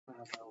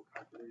have my own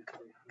calculator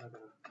today. I'm not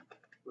gonna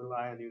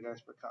rely on you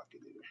guys for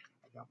calculator.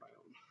 I got my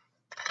own.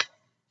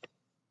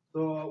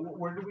 So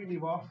where did we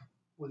leave off?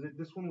 Was it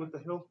this one with the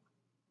hill?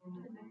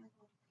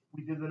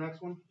 We did the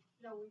next one?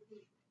 No,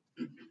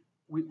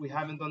 We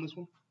haven't done this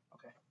one?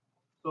 Okay.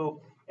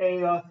 So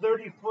a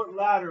 30-foot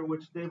ladder,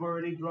 which they've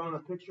already drawn a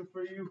picture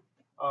for you.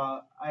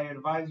 I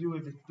advise you,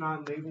 if it's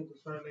not labeled, to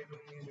start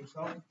labeling these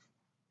yourself.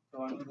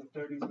 So I know the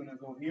 30 is going to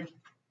go here.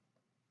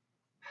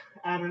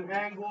 At an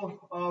angle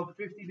of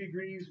 50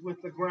 degrees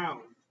with the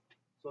ground.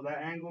 So that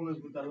angle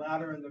is with the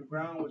ladder and the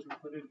ground, which we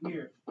put in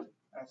here.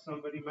 As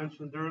somebody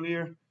mentioned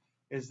earlier,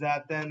 is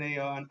that then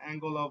an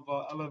angle of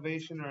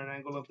elevation or an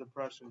angle of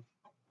depression?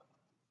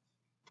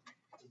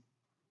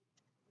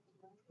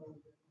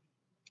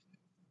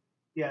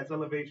 Yeah, it's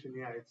elevation.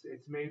 Yeah,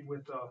 it's made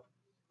with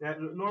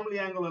normally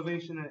angle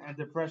elevation and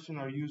depression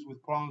are used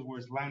with problems where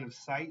it's line of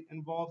sight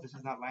involved. This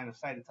is not line of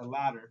sight; it's a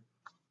ladder.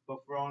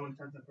 But for all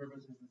intents and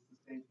purposes, it's the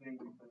same thing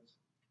because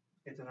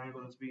it's an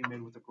angle that's being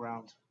made with the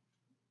ground.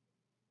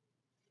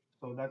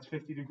 So that's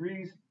 50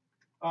 degrees.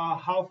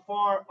 How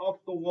far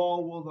up the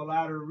wall will the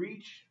ladder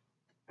reach?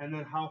 And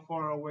then how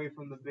far away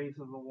from the base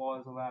of the wall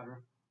is the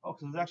ladder? Oh,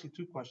 so there's actually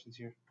two questions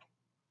here.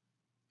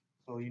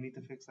 So you need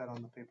to fix that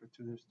on the paper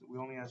too. We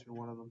only answered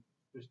one of them.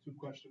 There's two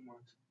question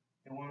marks.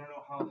 They want to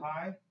know how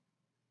high.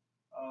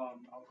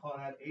 I'll call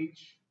that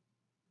H.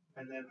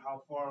 And then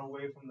how far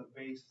away from the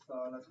base,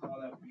 let's call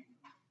that B.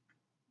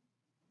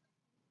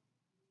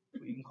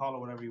 So you can call it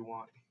whatever you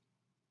want.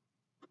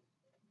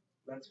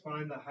 Let's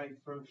find the height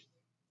first.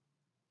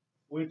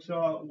 Which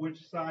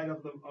side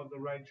of the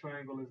right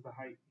triangle is the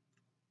height?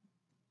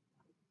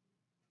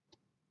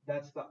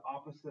 That's the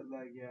opposite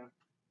leg, yeah.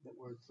 That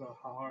where it's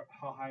how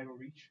high it'll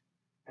reach.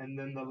 And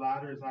then the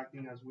ladder is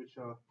acting as which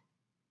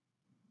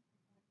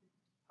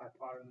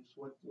hypotenuse.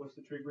 What's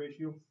the trig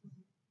ratio?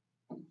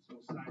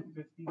 So sine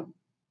 50 is equal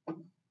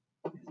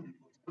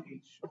to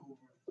h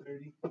over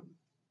 30.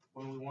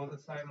 When we want the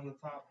side on the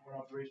top, what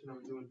operation are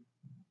we doing?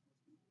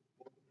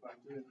 Multiply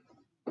with.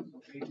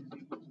 So h is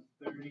equal to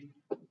 30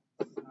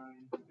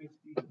 sine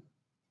 50.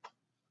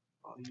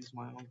 I'll use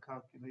my own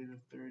calculator.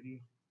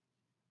 30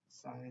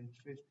 sine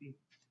 50.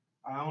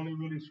 I only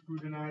really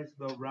scrutinize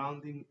the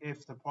rounding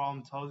if the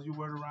problem tells you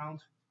where to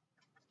round,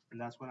 and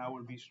that's when I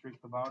would be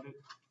strict about it.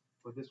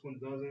 But this one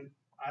doesn't.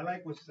 I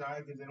like which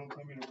side because they don't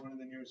tell me to run in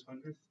the nearest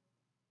hundredth.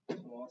 So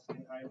I'll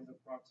say height is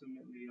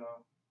approximately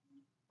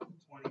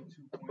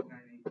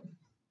 22.98.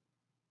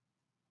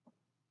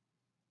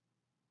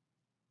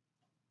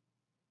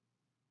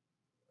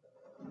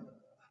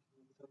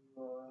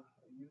 A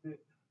unit.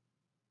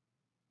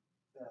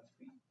 That's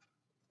feet.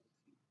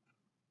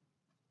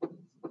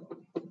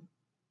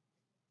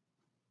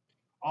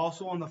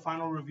 Also on the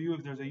final review,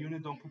 if there's a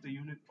unit, don't put the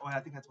unit. Oh, I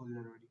think I told you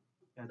that already.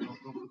 Yeah, don't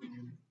put the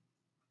unit.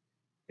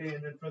 Okay,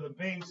 and then for the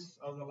base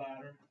of the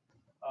ladder,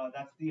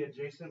 that's the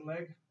adjacent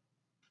leg.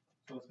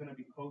 So it's going to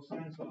be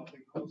cosine. So I'll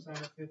say cosine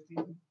of 50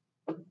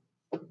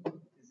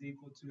 is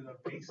equal to the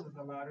base of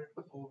the ladder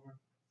over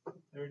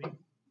 30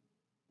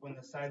 when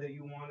the side that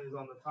you want is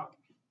on the top.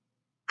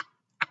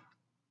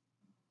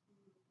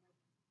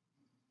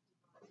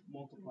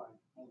 Multiply.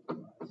 So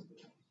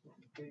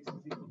base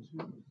is equal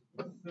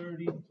to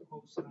 30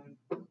 cosine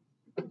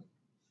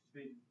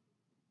 50.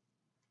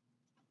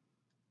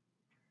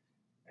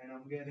 And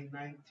I'm getting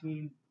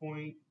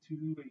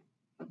 19.28.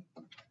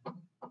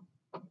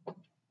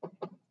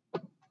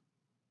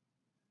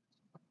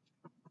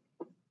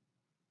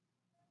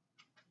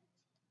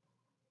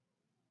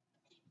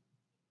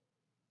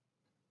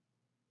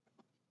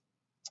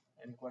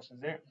 Any questions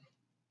there?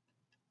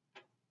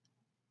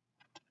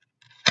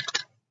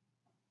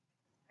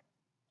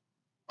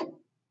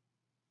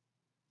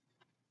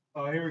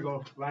 Oh, here we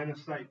go. Line of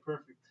sight,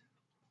 perfect.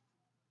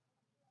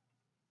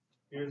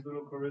 Here's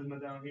little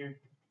Charisma down here.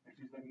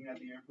 She's looking at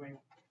the airplane.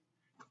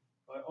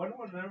 Oh,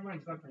 no, never mind.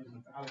 It's not Charisma.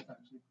 It's Alex,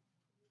 actually.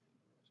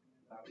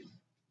 Alex.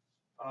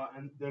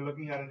 And they're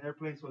looking at an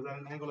airplane, so is that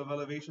an angle of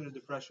elevation or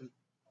depression?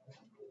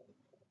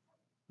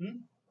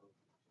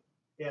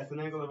 Yeah, it's an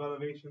angle of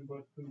elevation,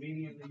 but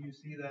conveniently you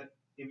see that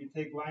if you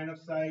take line of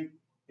sight,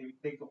 if you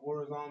take the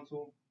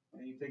horizontal,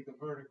 and you take the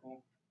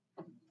vertical,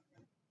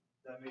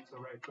 that makes a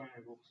right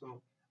triangle.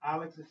 So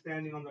Alex is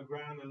standing on the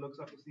ground and looks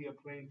up to see a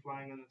plane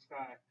flying in the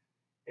sky.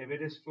 If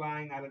it is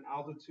flying at an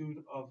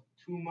altitude of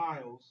 2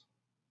 miles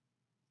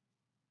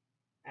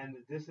and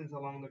the distance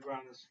along the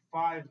ground is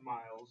 5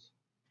 miles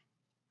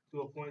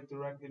to a point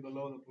directly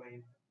below the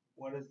plane,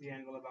 what is the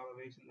angle of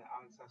elevation that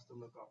Alex has to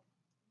look up?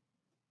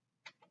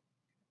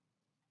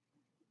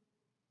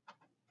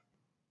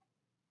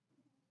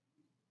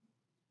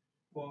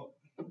 Well,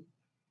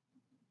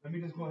 let me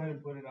just go ahead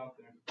and put it out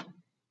there.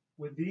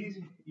 With these,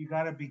 you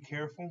got to be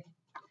careful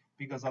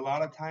because a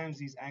lot of times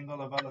these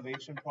angle of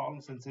elevation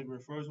problems, since it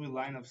refers with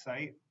line of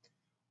sight,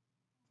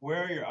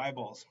 where are your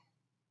eyeballs?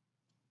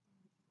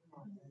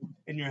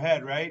 In your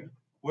head, right?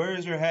 Where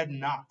is your head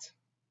not?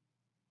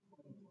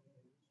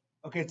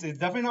 Okay, it's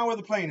definitely not where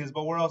the plane is,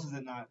 but where else is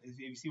it not? If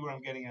you see where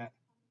I'm getting at.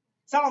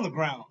 It's not on the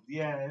ground.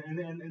 Yeah,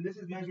 and this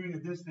is measuring the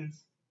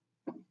distance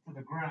to the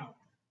ground.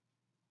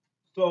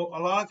 So a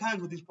lot of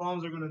times what these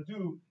problems are going to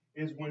do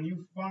is when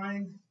you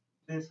find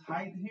this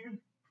height here,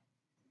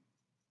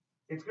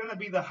 it's going to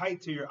be the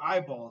height to your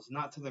eyeballs,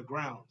 not to the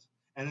ground.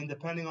 And then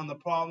depending on the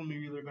problem,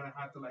 you're either going to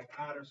have to like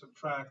add or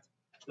subtract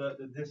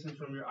the distance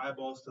from your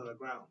eyeballs to the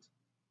ground,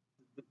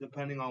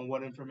 depending on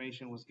what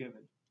information was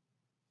given.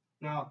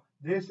 Now,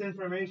 this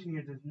information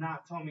here does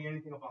not tell me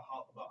anything about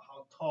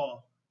how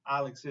tall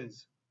Alex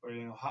is, or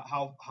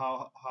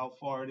how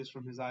far it is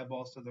from his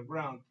eyeballs to the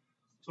ground.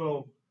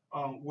 So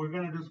we're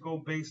gonna just go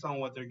based on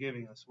what they're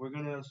giving us. We're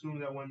gonna assume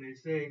that when they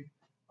say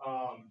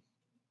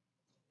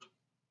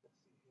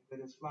that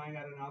it's flying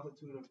at an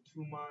altitude of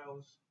 2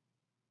 miles.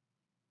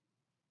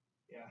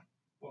 Yeah.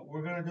 Well,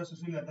 we're gonna just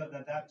assume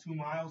that 2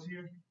 miles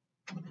here,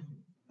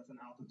 that's an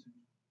altitude.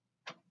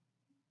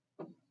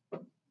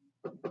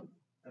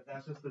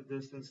 That's just the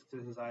distance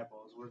to his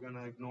eyeballs. We're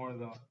gonna ignore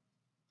the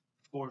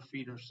 4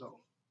 feet or so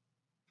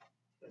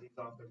that he's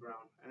off the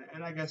ground.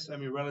 And I guess, I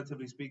mean,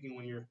 relatively speaking,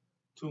 when you're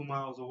 2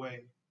 miles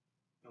away,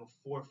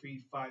 4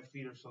 feet, 5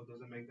 feet or so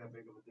doesn't make that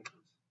big of a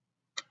difference.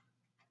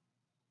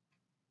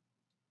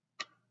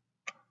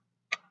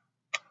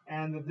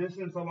 And the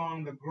distance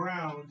along the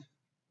ground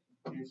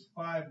is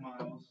 5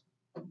 miles.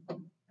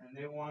 And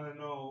they want to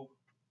know,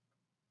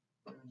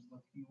 there's the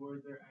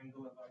keyword there,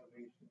 angle of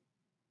elevation.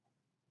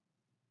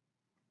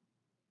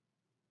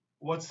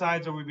 What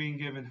sides are we being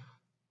given?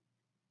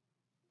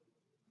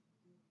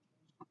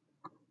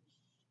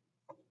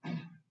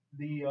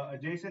 The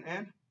adjacent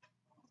end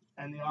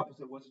and the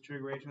opposite. What's the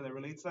trig ratio that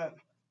relates that?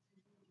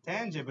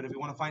 Tangent. But if you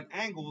want to find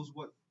angles,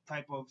 what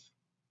type of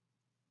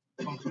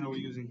function are we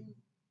using?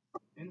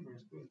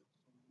 Inverse. Good.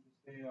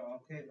 Say,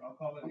 okay, I'll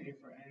call it A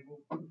for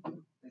angle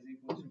is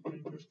equal to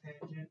inverse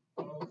tangent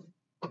of,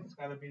 it's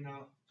got to be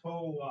now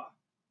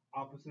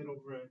opposite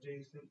over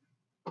adjacent,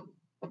 2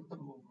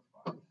 over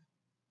 5.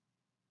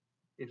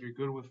 If you're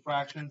good with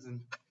fractions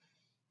and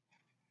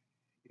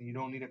you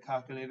don't need a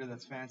calculator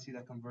that's fancy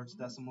that converts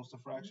decimals to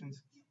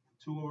fractions,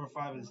 2 over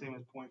 5 is the same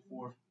as 0.4.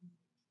 So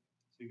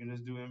you can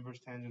just do inverse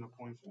tangent of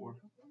 0.4.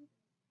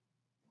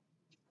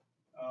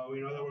 We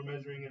know that we're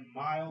measuring in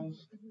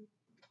miles.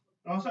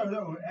 No, I'm sorry,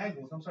 no,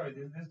 angles. I'm sorry,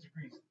 this is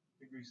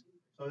degrees.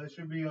 So this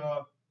should be,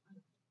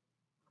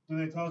 do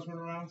they tell us what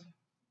around?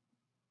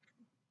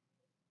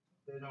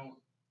 They don't.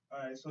 All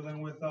right, so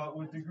then with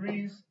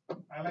degrees,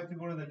 I like to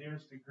go to the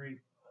nearest degree.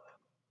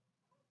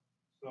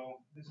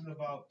 So this is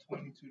about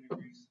 22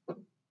 degrees.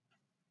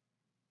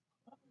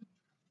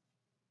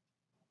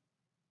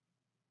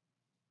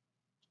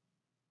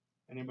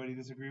 Anybody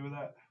disagree with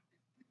that?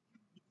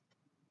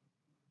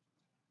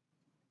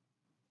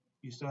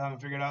 You still haven't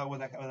figured out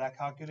with that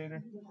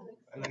calculator?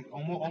 Like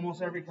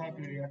almost every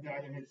calculator, you have to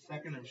either hit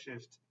second or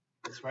shift.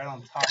 It's right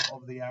on top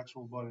of the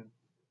actual button.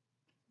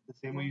 The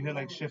same way you hit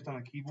like shift on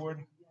a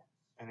keyboard,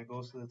 and it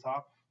goes to the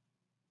top.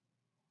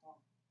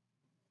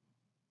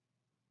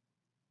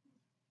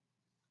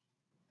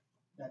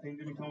 That thing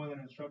didn't come with an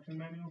instruction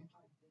manual?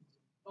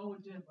 Oh,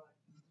 it did.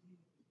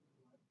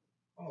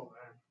 Oh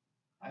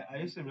man, I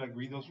used to like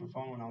read those for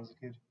fun when I was a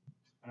kid,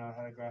 and I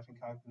had a graphing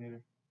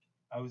calculator.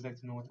 I always like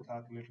to know what the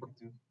calculator could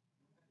do.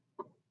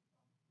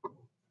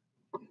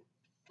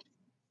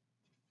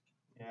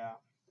 Yeah,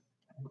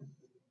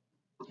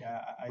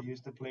 yeah. I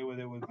used to play with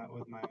it with my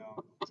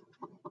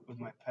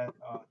pet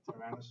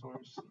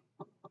Tyrannosaurus,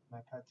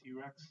 my pet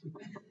T-Rex.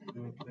 We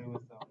would play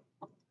with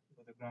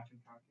a graphing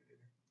calculator.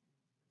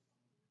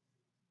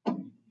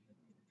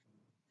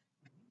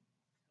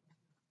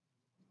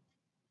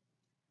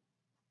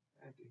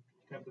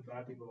 Kept the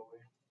bad people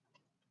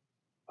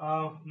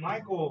away.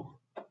 Michael,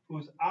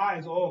 whose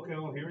eyes,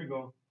 here we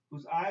go.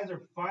 Whose eyes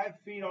are 5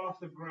 feet off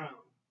the ground.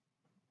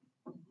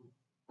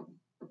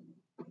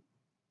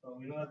 So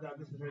we know that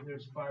distance right there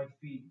is 5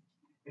 feet.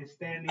 Is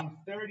standing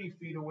 30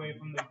 feet away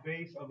from the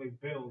base of a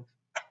build.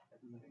 That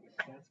doesn't make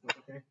any sense, but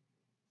okay.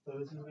 So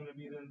this is going to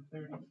be then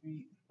 30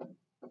 feet.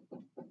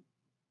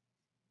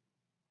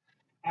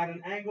 At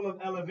an angle of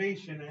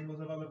elevation,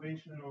 angles of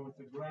elevation are with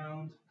the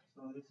ground.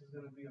 So this is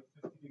going to be a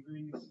 50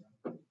 degrees.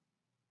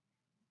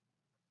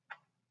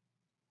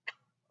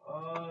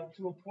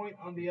 To a point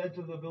on the edge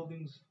of the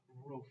building's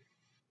roof.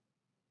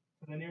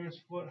 To the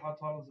nearest foot, how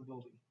tall is the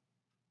building?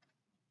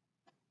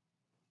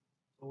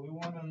 So we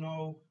want to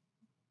know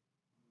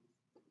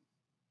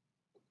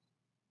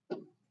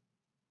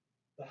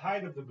the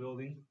height of the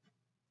building,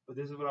 but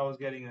this is what I was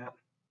getting at.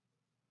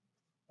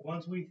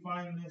 Once we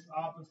find this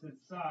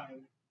opposite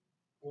side,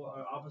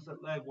 or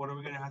opposite leg, what are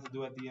we going to have to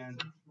do at the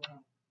end?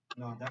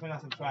 No, definitely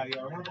not subtract.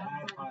 Yeah, we're going to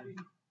add 5.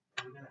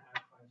 We're going to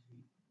add 5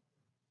 feet.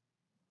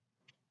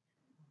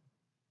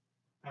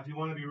 Now, if you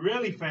want to be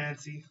really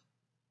fancy,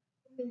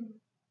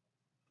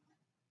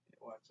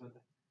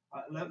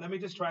 let me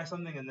just try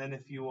something, and then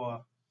if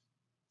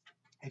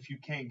you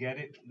can't get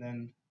it,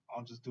 then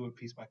I'll just do it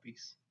piece by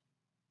piece.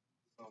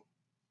 So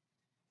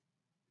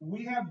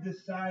we have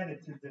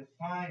decided to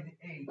define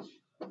h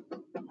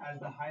as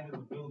the height of the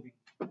building,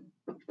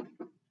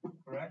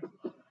 correct?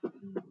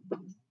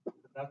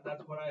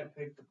 That's what I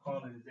picked to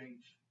call it as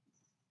h.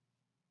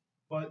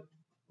 But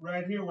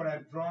right here, what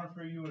I've drawn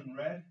for you in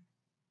red,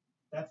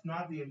 that's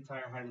not the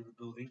entire height of the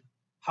building.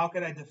 How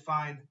could I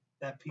define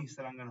that piece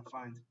that I'm going to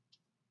find?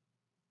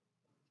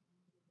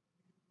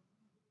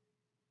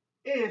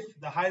 If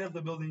the height of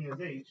the building is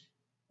h,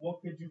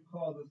 what could you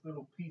call this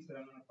little piece that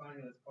I'm going to find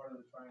as part of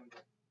the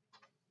triangle?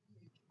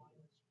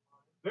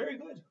 Very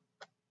good.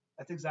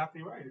 That's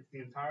exactly right. It's the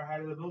entire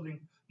height of the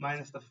building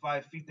minus the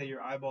 5 feet that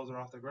your eyeballs are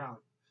off the ground.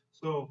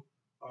 So,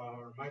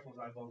 or Michael's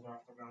eyeballs are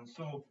off the ground.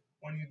 So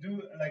when you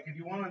do, like if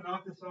you want to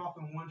knock this off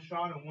in one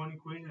shot in one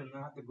equation and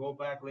not have to go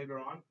back later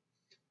on,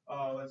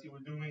 let's see, we're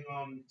doing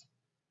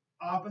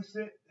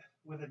opposite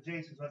with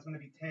adjacent, so that's going to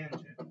be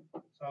tangent.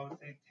 So I would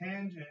say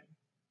tangent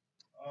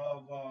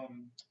of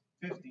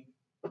 50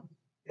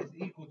 is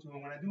equal to,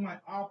 and when I do my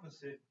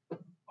opposite,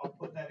 I'll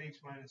put that h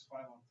minus 5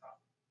 on top.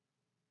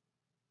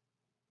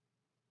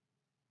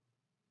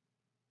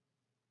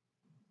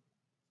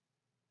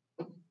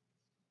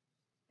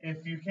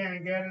 If you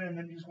can't get it and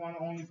then you just want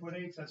to only put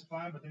h, that's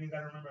fine, but then you got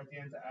to remember at the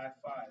end to add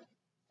 5.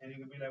 And you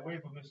can be like,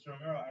 wait, but Mr.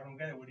 Romero, I don't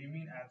get it. What do you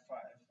mean add 5?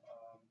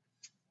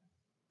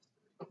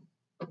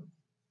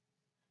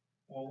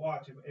 Well,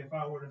 watch. If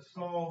I were to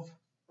solve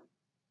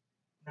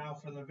now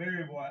for the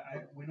variable,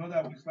 we know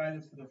that we slide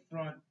this to the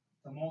front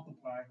to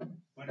multiply,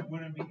 but it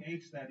wouldn't be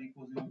h that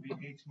equals, it would be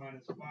h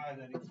minus 5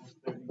 that equals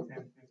 30,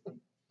 10,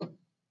 50.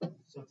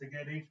 So to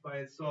get h by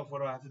itself,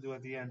 what do I have to do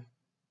at the end?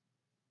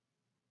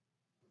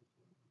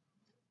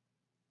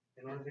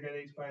 In order to get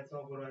h by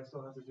itself, what do I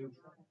still have to do?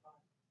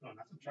 No,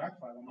 not subtract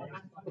 5. I'm already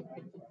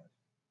adding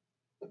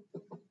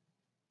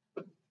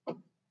 5.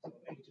 So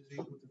h is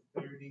equal to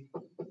 30,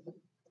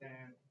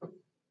 10,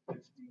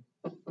 50,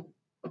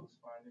 plus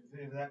 5.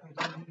 If that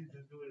confusing you,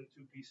 just do it in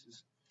 2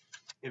 pieces.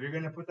 If you're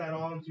going to put that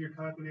all into your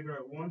calculator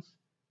at once,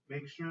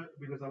 make sure,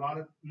 because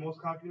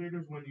most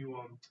calculators, when you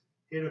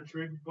hit a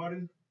trig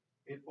button,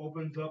 it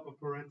opens up a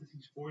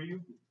parentheses for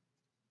you.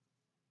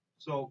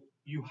 So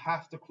you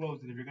have to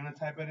close it. If you're going to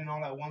type it in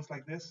all at once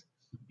like this,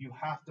 you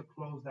have to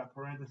close that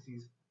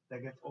parentheses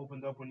that gets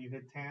opened up when you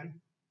hit 10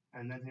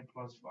 and then hit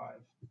plus 5.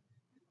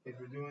 If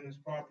you're doing this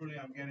properly,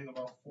 I'm getting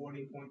about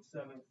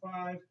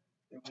 40.75.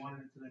 They wanted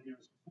it to the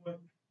nearest foot.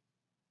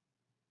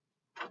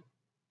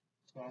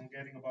 So I'm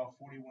getting about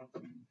 41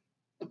 feet.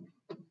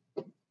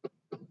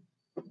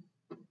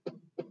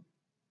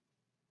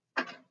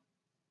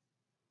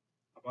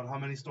 About how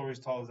many stories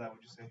tall is that,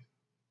 would you say?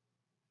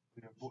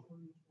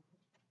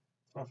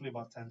 It's roughly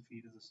about 10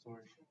 feet is a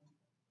story.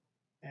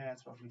 Yeah,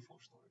 it's roughly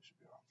 4 stories. Should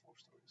be around 4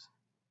 stories.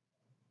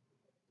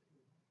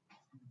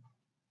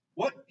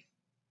 What?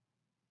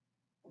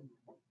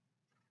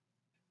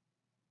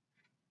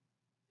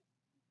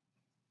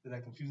 Did I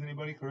confuse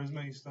anybody?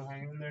 Charisma, you still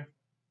hanging in there?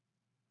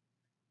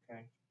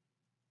 Okay.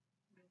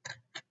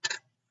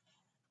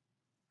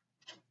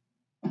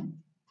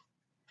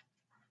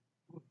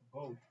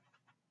 Oh.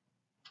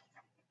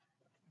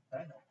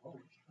 Oh.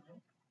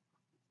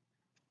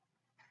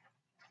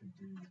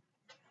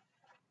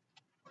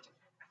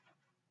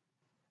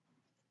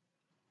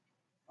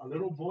 A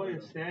little boy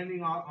is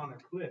standing on a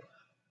cliff.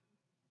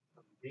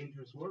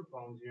 Dangerous word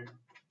problems here.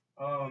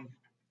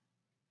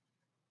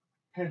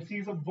 And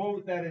sees a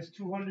boat that is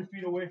 200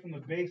 feet away from the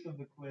base of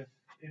the cliff.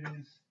 It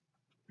is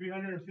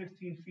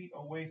 315 feet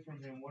away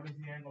from him. What is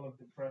the angle of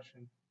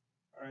depression?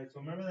 All right, so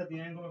remember that the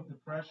angle of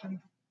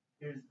depression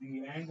is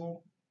the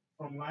angle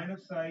from line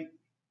of sight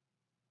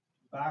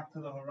back to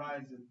the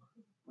horizon,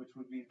 which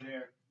would be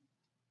there.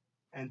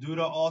 And due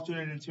to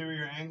alternate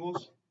interior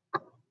angles,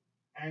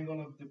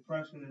 angle of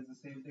depression is the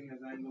same thing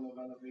as angle of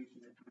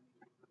elevation.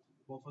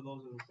 Both of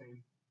those are the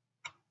same.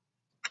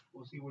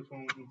 We'll see which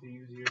one we need to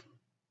use here.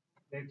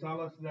 They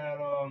tell us that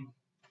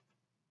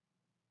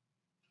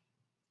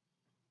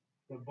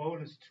the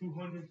boat is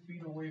 200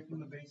 feet away from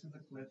the base of the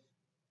cliff.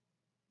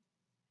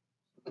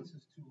 So this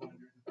is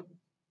 200.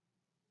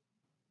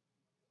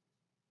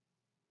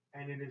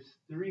 And it is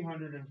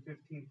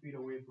 315 feet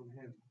away from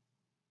him.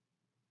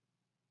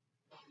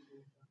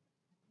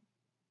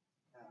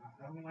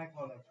 I don't like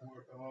how that's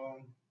worked.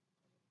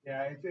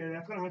 Yeah,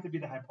 that's going to have to be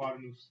the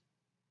hypotenuse.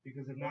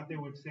 Because if not, they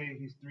would say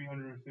he's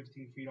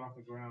 315 feet off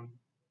the ground.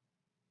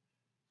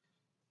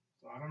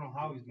 So I don't know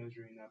how he's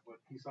measuring that, but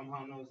he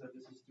somehow knows that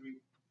this is 3.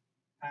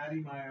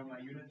 Patty, my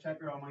unit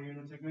checker, all my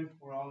units are good.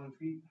 We're all in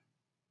feet.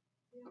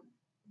 Yeah.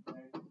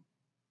 Okay.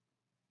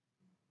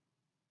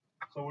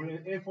 So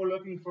if we're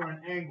looking for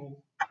an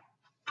angle,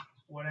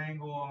 what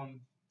angle?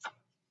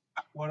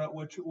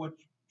 What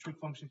trig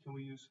function can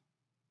we use?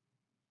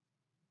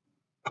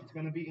 It's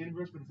going to be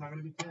inverse, but it's not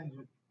going to be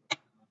tangent.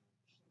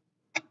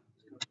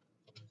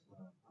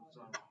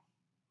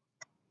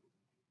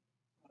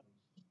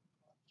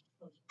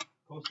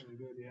 Cosine,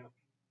 good, yeah.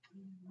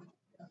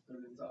 Yeah, so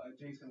it's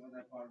adjacent with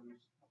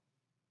hypotenuse.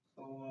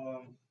 So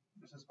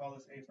let's just call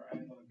this A for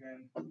angle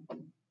again.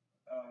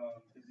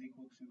 Is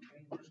equal to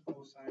inverse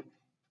cosine.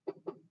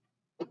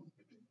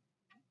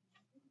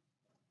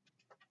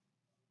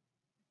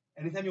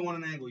 Anytime you want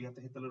an angle, you have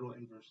to hit the little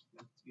inverse.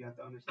 You have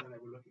to understand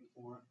that we're looking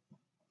for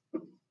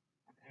an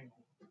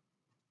angle.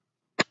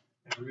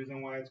 And The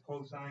reason why it's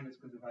cosine is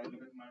because if I look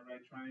at my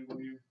right triangle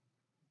here,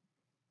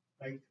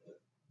 like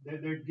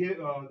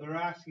they're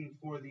asking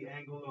for the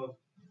angle of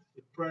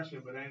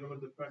depression, but angle of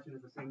depression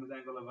is the same as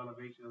angle of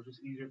elevation. It was just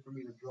easier for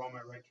me to draw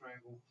my right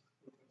triangle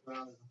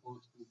as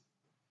opposed to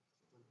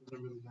it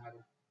doesn't really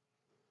matter.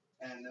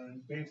 And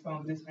then based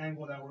on this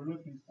angle that we're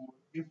looking for,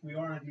 if we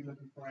are indeed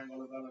looking for angle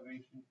of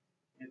elevation,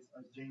 it's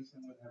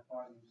adjacent with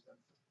hypotenuse.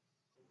 That's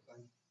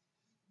cosine.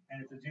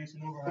 And it's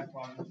adjacent over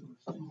hypotenuse,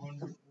 so it's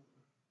 200.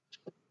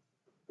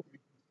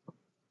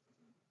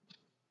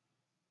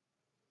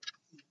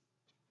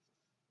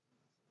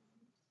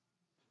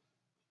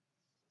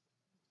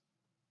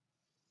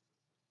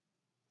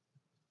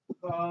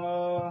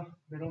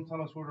 They don't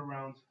tell us where to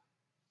round.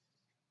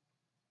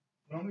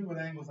 Normally with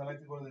angles, I like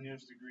to go to the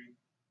nearest degree.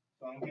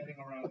 So I'm getting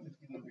around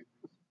 51 degrees.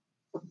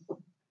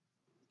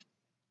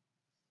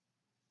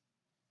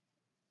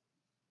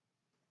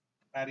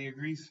 Patty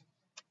agrees?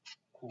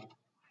 Cool.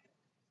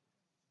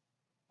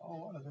 Oh,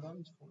 wow, look at all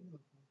these formulas.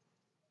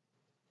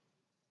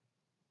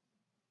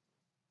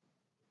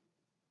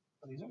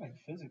 Oh, these are like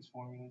physics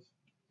formulas.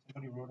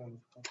 Somebody wrote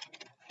them.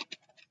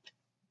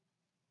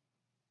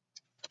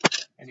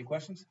 Any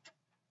questions?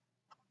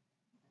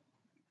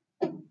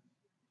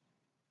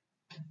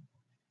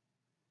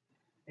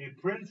 A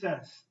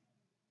princess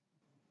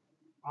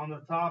on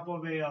the top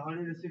of a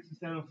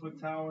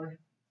 167-foot tower.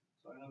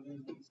 So I know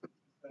this is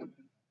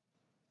 167.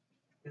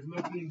 Is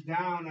looking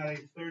down at a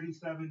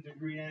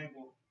 37-degree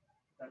angle.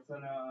 That's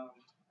an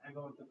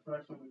angle of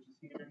depression, which is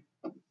here.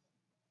 We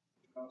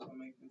can also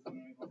make this the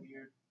angle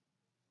here.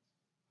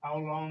 How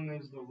long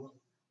is the rope?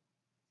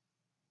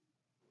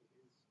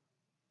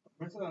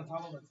 Princess on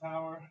top of a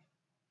tower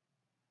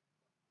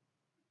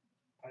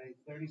at a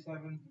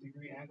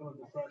 37-degree angle of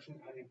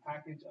depression at a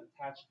package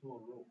attached to a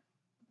rope.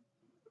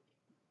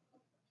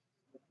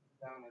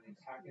 Down at a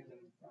package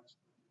and attached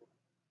to a rope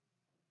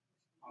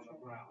on the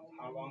ground.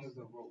 How long is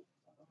the rope?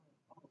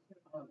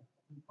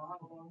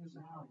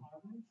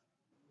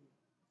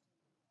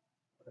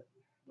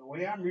 The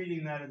way I'm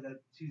reading that is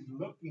that she's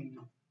looking,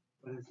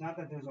 but it's not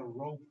that there's a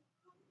rope.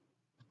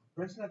 The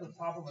person at the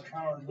top of a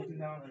tower is looking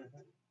down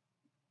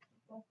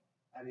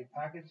at a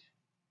package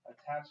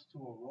attached to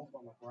a rope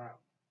on the ground.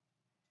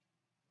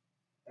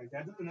 Like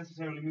that doesn't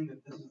necessarily mean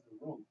that this is the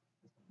rope.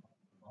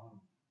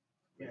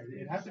 Yeah,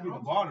 it has to be the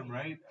bottom,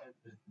 right? It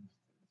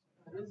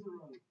is the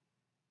rope.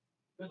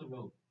 There's a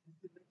rope.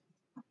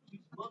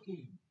 She's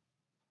looking.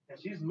 Yeah,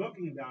 she's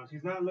looking down.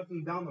 She's not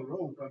looking down the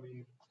rope. I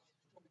mean,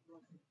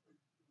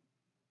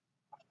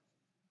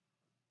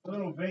 it's a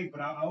little vague,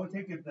 but I would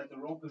take it that the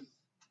rope is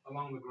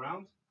along the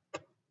ground.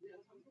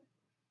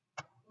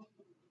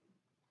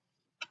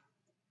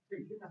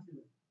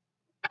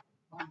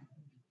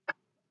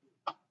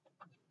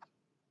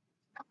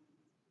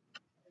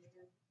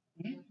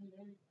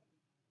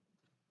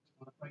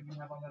 Well, that's why you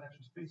have all that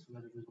extra space so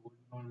that if there's a word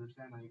you don't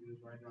understand, now you can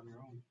just write it on your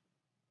own.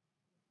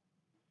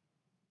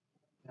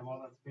 You have all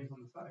that space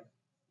on the side.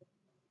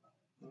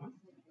 All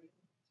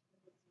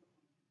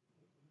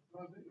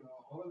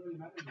that really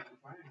matters is the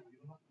triangle. You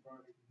don't have to draw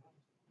everything else.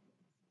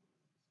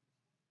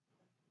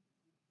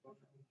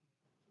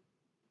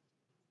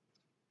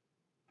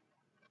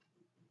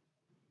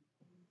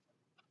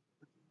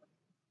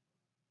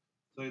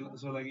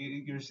 So like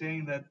you're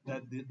saying that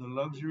the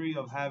luxury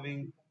of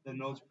having the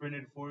notes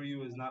printed for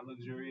you is not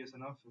luxurious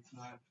enough. It's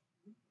not.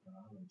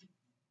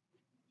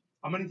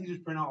 How many teachers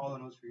print out all the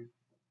notes for you?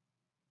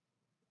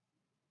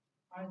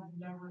 I've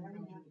never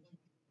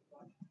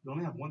You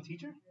only have one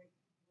teacher?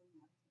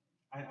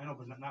 I know,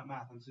 but not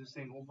math. I'm just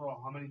saying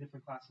overall, how many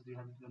different classes do you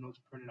have the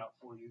notes printed out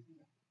for you?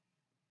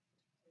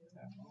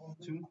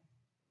 Two?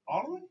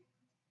 All of them?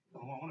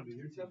 Oh, I want to be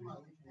your teacher.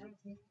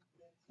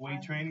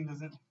 Weight training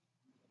doesn't.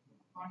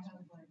 I had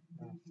like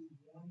maybe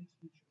one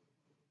teacher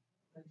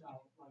print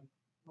out like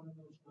one of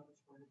those notes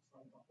where it's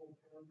like a whole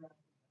paragraph of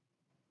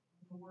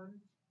the words.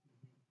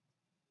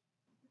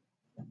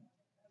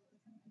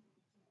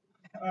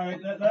 All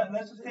right,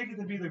 let's just take it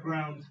to be the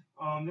ground.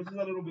 This is a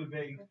little bit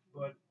vague,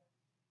 but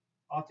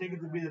I'll take it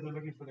to be that they're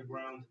looking for the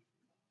ground.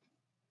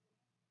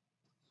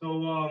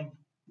 So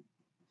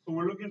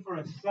we're looking for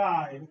a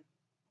side.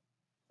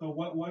 So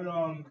what we're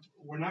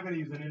not going to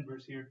use an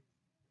inverse here.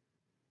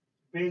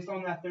 Based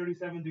on that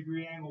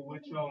 37-degree angle,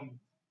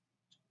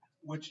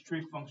 which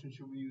trig function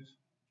should we use?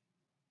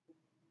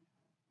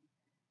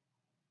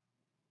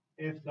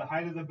 If the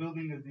height of the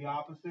building is the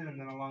opposite, and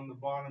then along the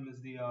bottom is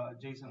the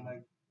adjacent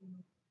leg.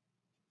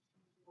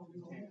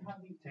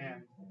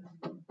 Tan.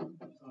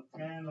 So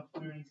tan of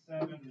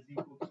 37 is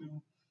equal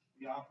to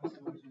the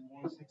opposite, which is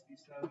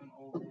 167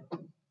 over.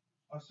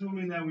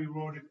 Assuming that we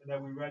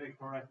read it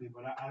correctly,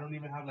 but I don't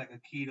even have like a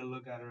key to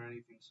look at or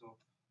anything, so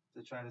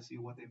to try to see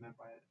what they meant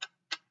by it.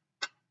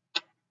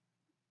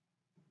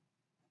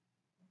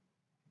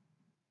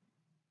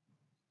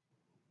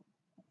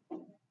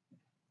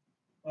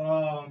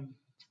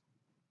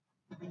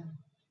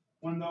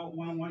 When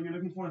what you're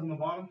looking for is on the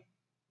bottom,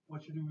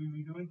 what should we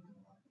be doing?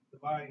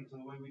 Dividing. So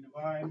the way we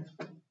divide is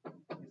to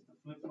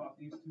flip flop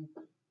these two.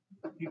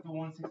 Keep the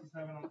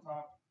 167 on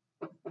top.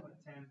 Put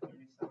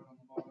 1037 on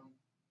the bottom.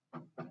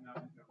 And now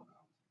we go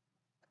round.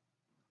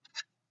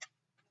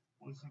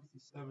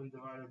 167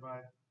 divided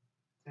by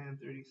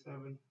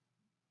 1037.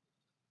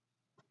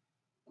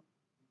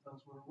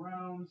 That's what it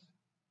rounds.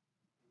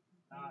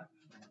 Not.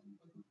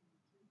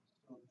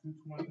 So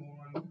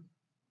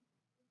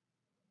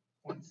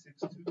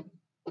 221.62.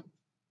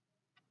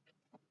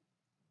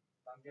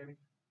 I'm getting.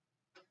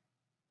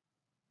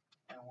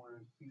 And we're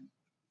in feet.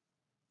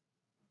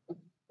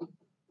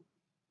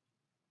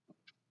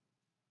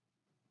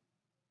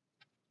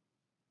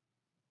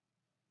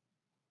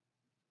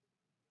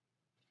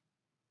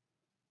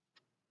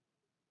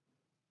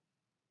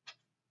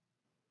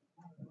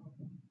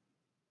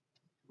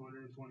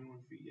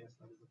 $221 feet. Yes,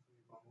 that is a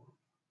pretty long one.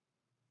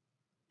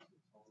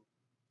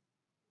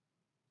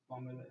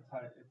 Longer than it's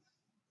high. It's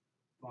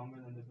longer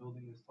than the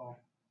building is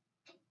tall.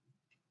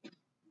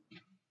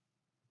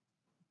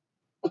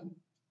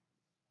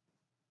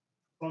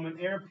 From an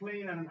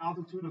airplane at an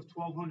altitude of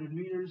 1,200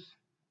 meters,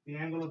 the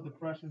angle of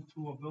depression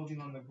to a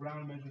building on the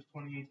ground measures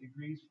 28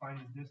 degrees. Find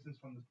the distance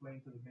from the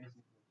plane to the base of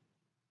the building.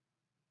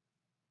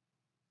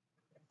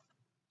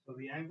 So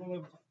the angle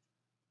of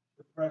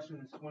depression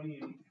is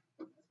 28.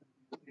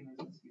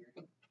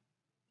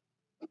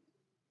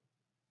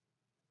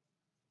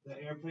 The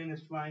airplane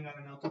is flying at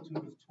an altitude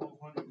of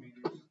 1,200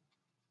 meters.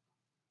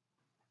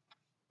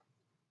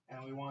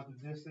 And we want the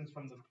distance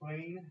from the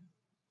plane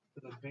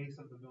to the base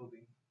of the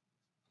building.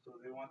 So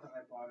they want the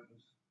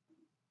hypotenuse.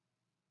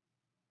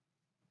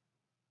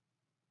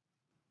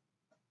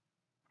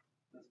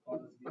 Let's call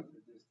this D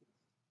for distance.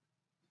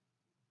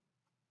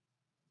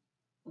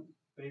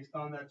 Based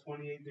on that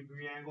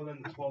 28-degree angle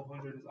and the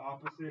 1,200 is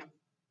opposite,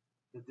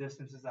 the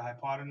distance is the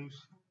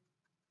hypotenuse.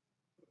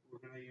 We're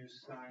going to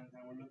use sine,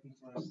 and we're looking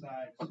for a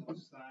side. So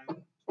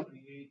sine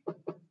 28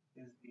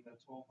 is the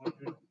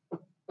 1,200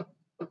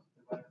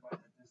 divided by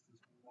the distance.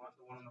 We want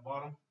the one on the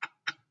bottom.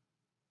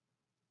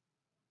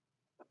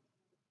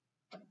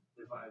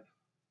 Divide.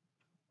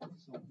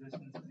 So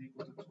distance is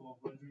equal to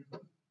 1,200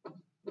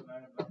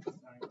 divided by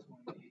sine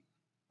 28.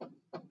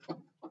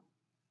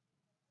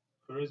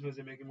 Charisma, is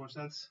it making more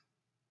sense?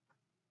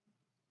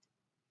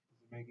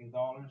 Is it making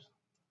dollars?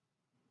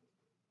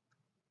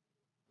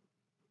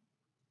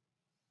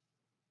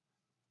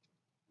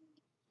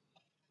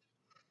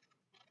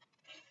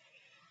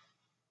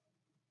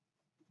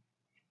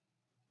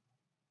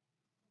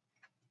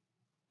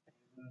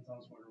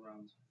 Elsewhere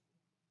around.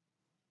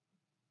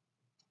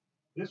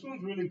 This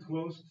one's really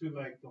close to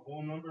like the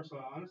whole number, so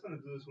I'm just gonna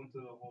do this one to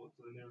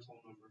the nearest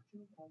whole number.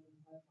 That's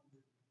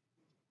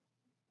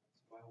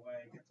my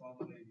way. Gets all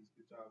the ladies.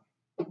 Good job.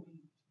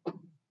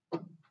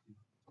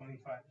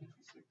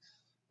 2556.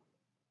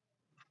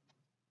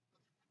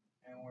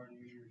 And we're in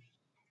meters.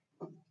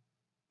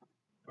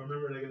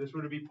 Remember, like, if this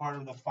were to be part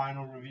of the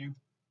final review,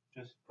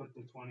 just put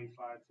the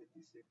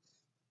 2556.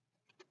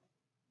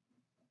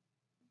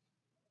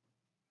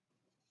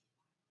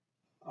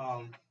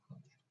 You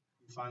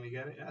finally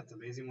get it? Yeah, it's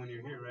amazing when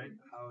you're here, right?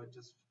 How it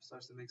just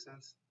starts to make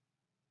sense.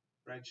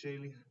 Right,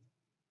 Shaylee?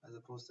 As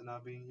opposed to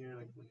not being here,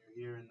 like when you're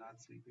here and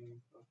not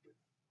sleeping.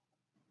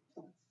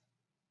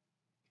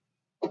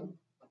 Okay.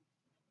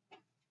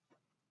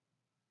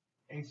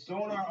 A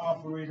sonar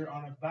operator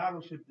on a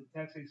battleship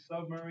detects a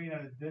submarine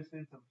at a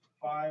distance of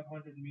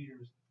 500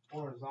 meters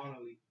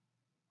horizontally.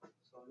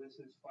 So this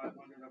is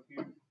 500 up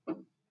here.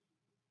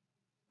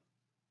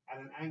 At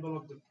an angle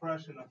of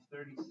depression of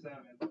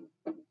 37.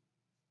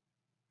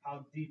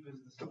 How deep is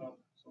the sub?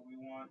 So we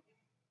want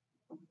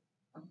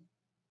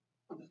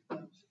the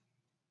depth.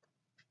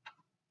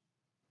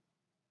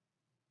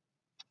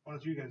 Why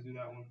don't you guys do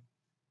that one?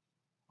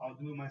 I'll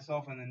do it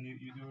myself, and then you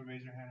do it.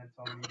 Raise your hand and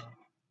tell me what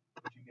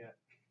you get.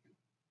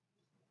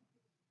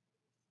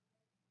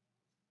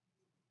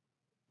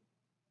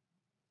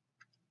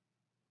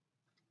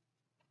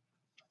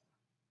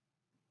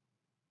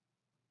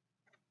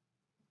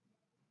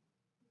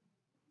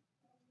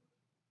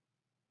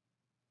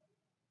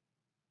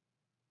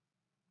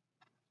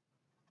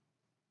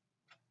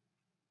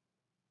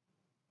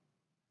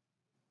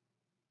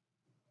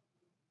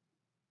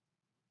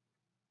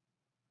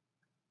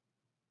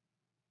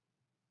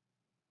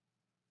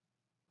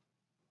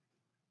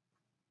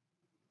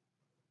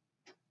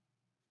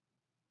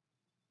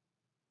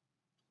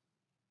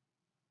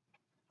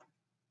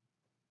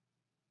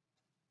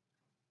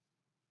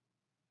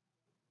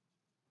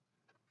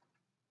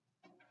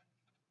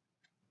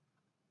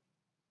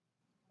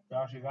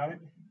 Josh, you got it?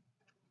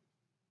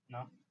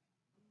 No?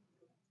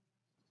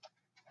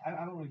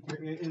 I don't really care.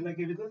 Like,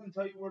 if it doesn't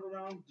tell you word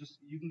around, just,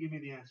 you can give me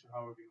the answer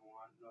however you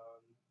want.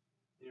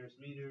 Nearest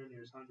meter,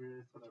 nearest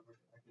hundredth, whatever.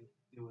 I can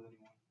deal with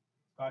anyone.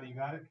 Scotty, you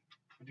got it?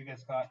 What'd you get,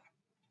 Scott?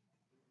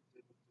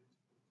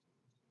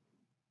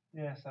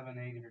 Yeah, 7,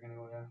 8 if you're going to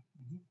go there.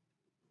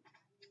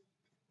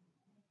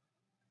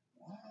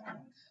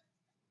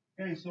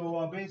 Okay,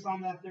 so based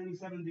on that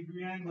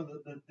 37-degree angle,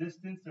 the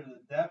distance or the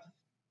depth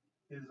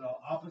is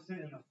opposite,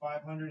 and the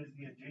 500 is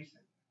the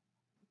adjacent.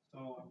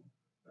 So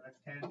that's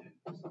tangent.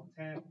 So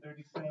tan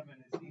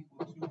 37 is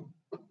equal to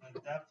the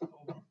depth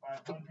over 500.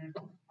 500.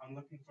 I'm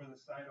looking for the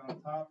side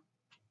on top.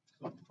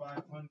 So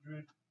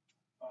 500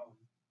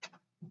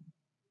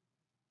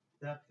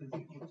 depth is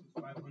equal to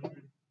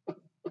 500, 10,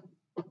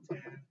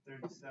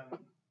 37.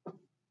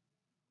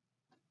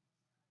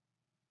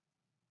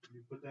 If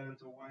you put that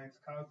into Wyatt's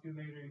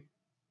calculator,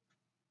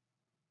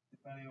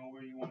 depending on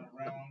where you want to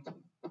round,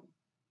 you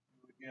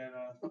would get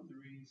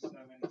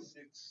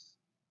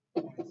 376.78,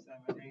 and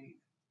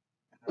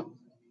that was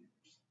in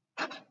meters.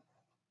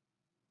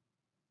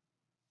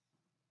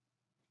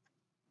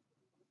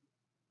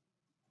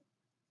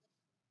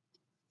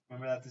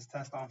 Remember that this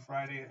test on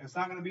Friday, it's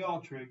not going to be all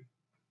trig.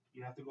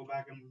 You have to go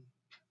back and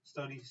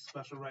study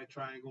special right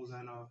triangles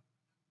and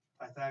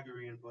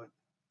Pythagorean, but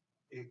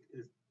it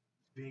is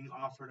being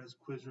offered as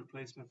quiz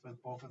replacement for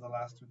both of the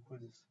last two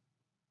quizzes.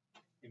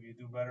 If you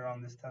do better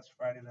on this test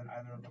Friday than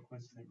either of the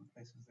quizzes, it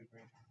replaces the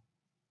grade.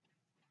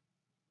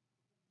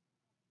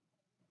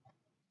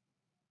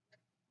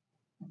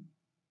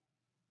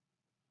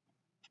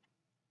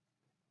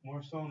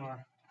 More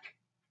sonar.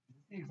 Is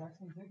this the exact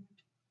same thing?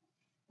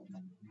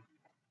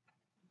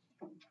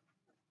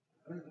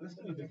 Let's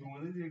do a different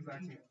one. This is the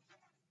exact same.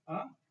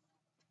 Huh?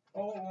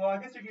 Oh, well, I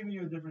guess they're giving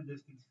you a different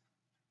distance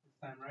this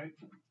time, right?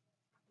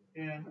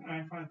 Yeah,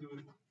 alright, fine, do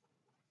it.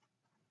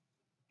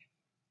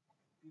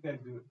 You guys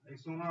do it. A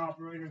sonar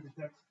operator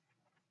detects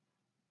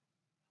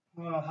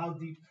how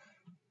deep.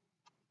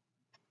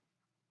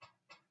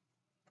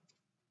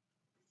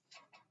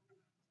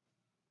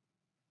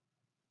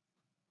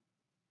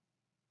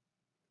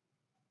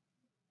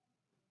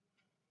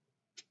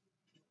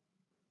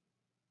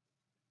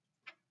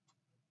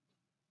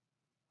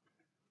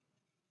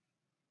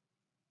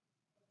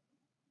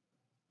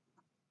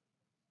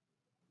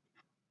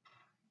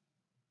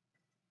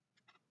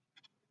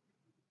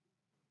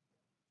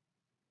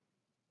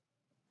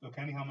 So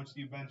Kenny, how much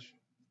do you bench?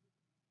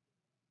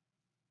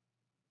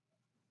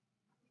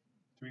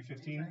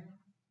 315?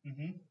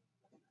 Mm-hmm.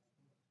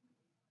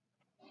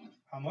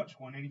 How much?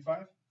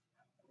 185?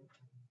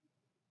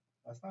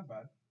 That's not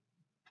bad.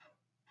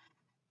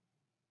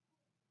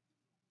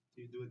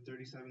 Do you do it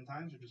 37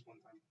 times or just one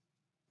time?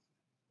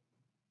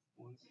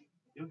 Once.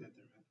 You'll get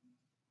there, man.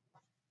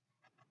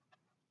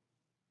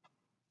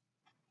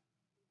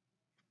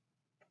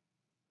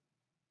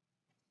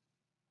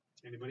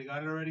 Anybody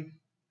got it already?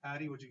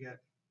 Patty, what'd you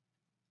get?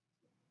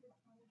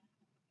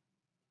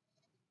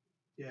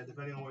 Yeah,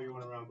 depending on where you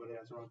went around, but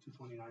yeah, it's around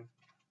 229.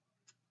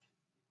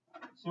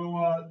 So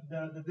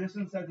the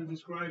distance that they're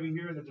describing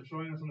here, that they're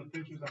showing us on the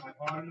pictures, of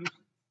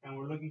hypotenuse, and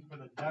we're looking for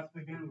the depth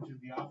again, which is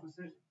the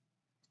opposite.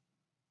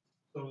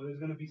 So there's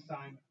going to be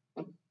sine.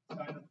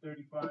 Sine of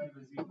 35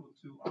 is equal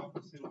to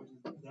opposite, which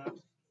is the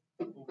depth,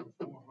 over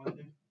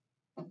 400.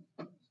 So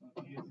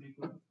E is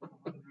equal to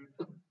 400.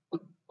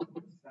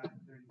 Sine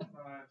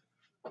 35.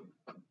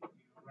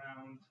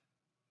 Round.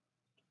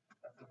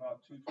 That's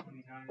about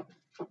 229.43.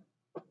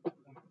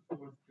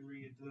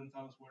 It doesn't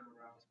tell us where to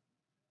round.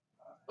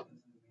 This is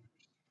meters.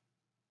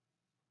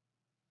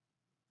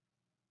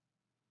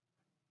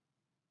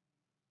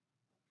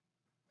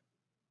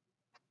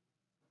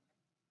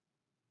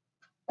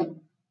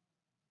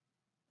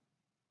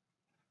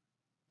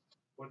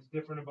 What's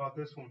different about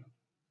this one?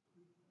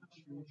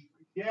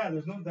 Yeah,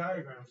 there's no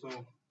diagram,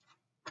 so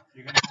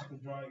you're gonna have to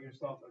draw it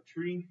yourself. A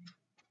tree.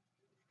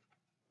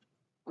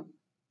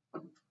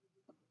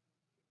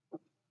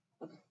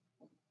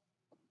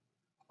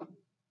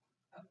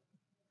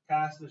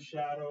 Cast a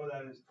shadow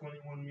that is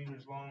 21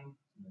 meters long.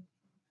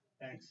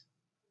 Thanks.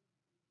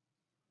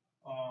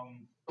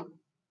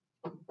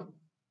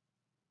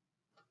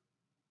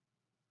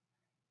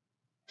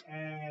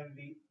 And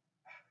the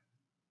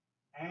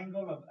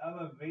angle of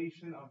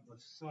elevation of the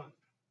sun.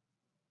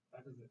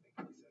 That doesn't make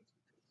any sense.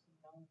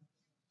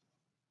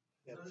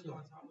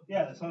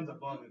 Yeah, the sun's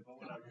above it,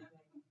 but whatever.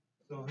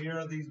 So here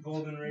are these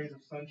golden rays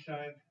of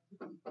sunshine.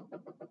 We'll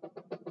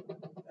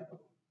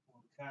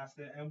cast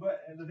it. And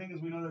the thing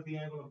is, we know that the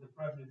angle of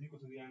depression is equal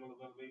to the angle of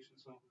elevation,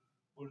 so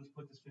we'll just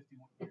put this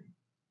 51 here.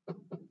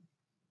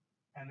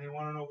 And they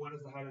want to know what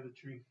is the height of the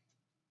tree.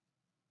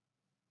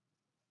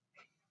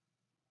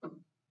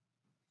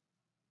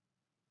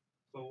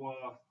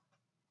 So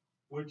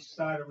which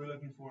side are we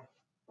looking for?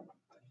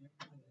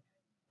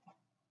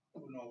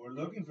 Oh, no, we're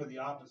looking for the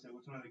opposite.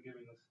 Which one are they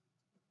giving us?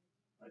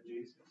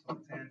 Adjacent. So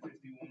tan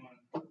 51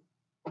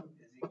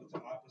 is equal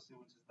to opposite,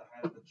 which is the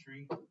height of the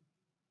tree,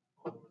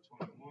 over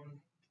 21.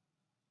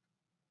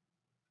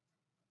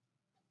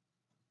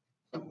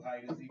 So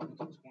height is equal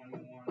to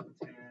 21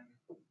 tan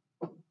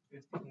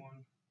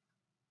 51.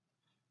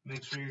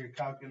 Make sure your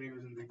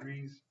calculator's in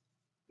degrees,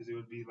 because it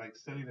would be like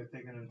silly to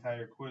take an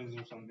entire quiz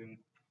or something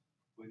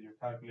with your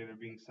calculator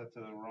being set to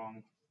the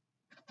wrong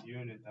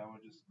unit. That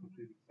would just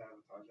completely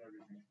sabotage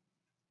everything.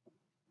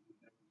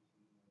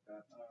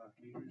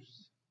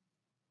 Meters.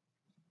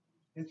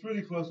 It's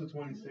really close to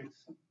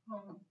 26.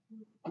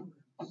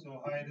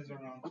 So height is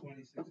around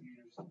 26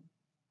 meters.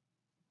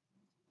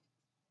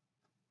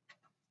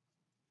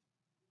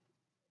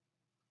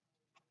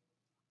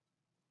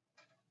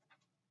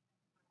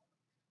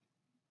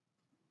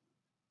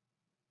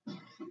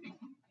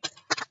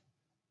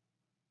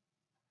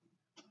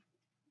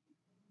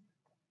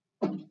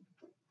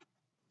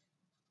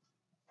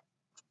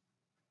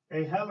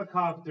 A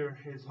helicopter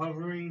is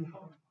hovering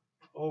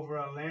over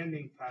a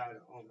landing pad.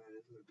 Oh man,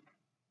 this is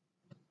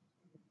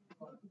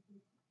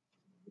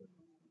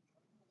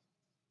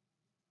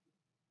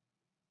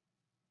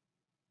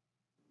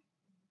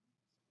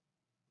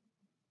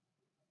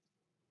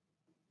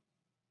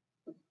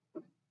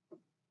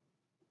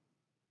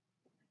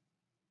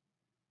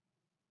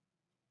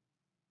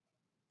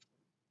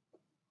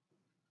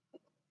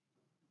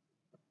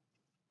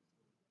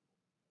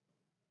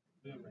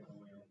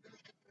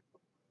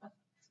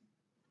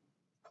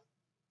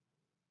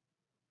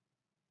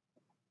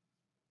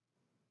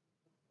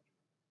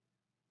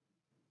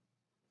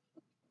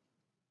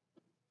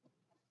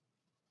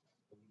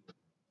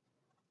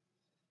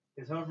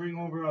is hovering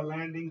over a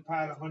landing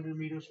pad 100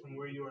 meters from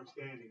where you are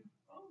standing.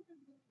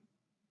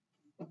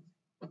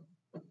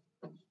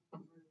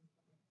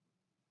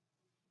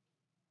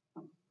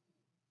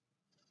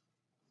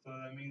 So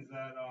that means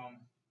that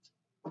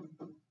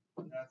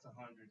that's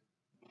 100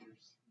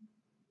 meters.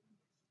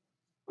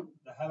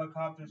 The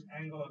helicopter's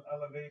angle of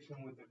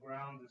elevation with the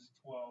ground is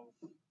 12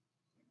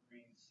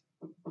 degrees.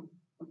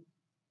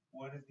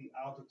 What is the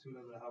altitude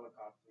of the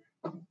helicopter?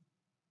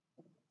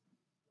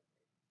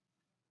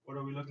 What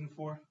are we looking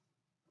for?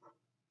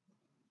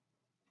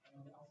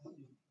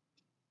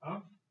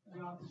 Huh?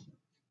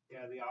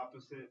 Yeah, the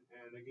opposite,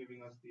 and they're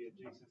giving us the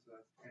adjacent, so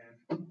that's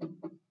 10.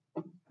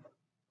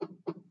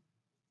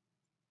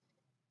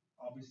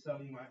 I'll be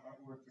selling my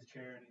artwork for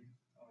charity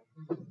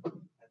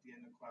at the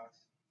end of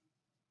class,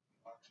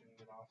 auctioning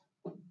it off.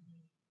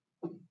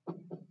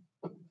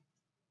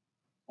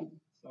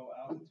 So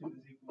altitude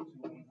is equal to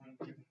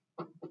 100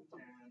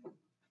 and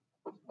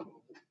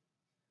 12.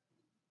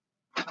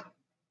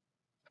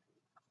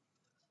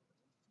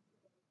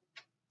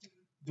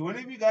 Do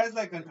any of you guys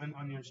like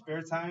on your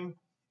spare time,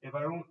 if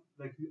I don't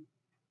like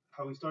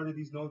how we started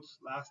these notes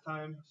last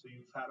time, so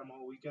you've had them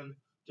all weekend,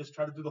 just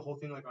try to do the whole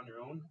thing like on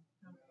your own?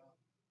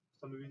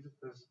 Some of you,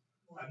 because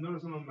I've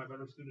noticed some of my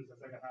better students,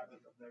 that's like a habit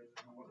of theirs.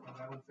 When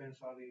I don't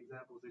finish all the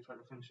examples, they try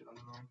to finish it on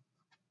their own.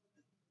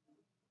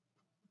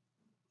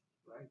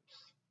 Right?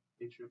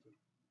 They tripping.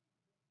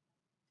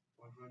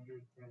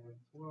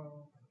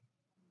 112.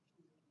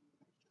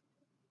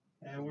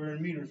 And we're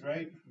in meters,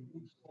 right?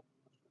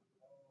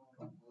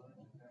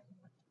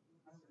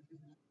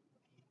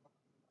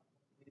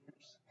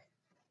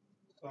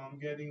 So I'm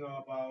getting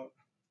about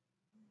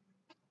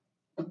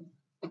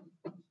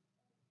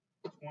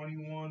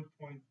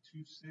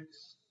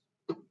 21.26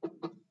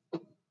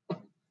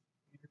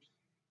 meters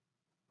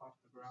off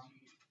the ground.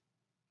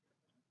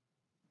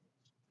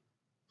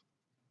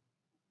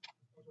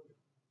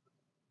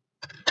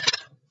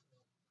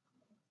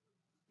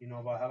 You know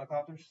about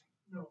helicopters?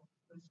 No.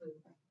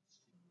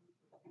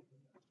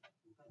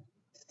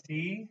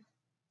 C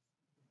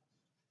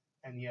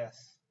and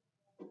yes.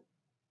 What?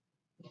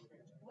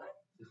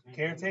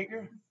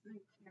 Caretaker?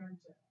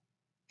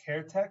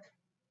 Caretech?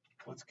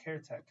 What's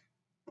caretech?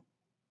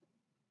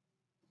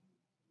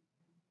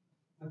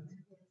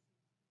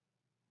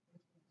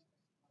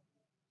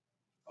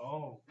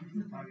 Oh,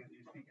 you're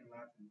speaking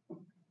Latin.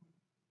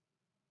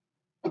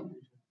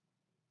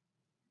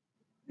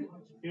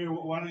 Here,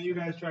 why don't you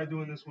guys try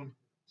doing this one?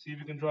 See if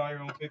you can draw your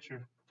own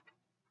picture.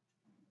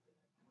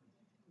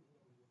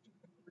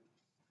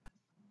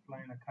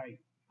 Flying a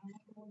kite.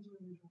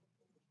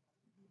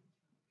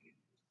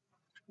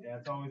 Yeah,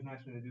 it's always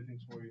nice when they do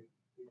things for you.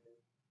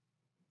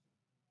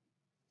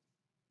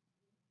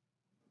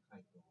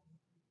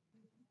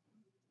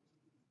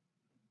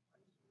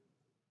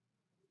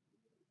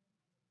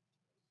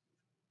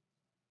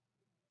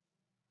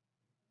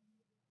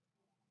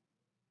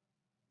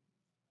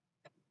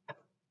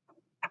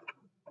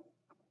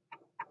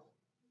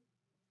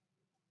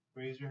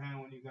 Raise your hand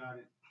when you got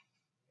it.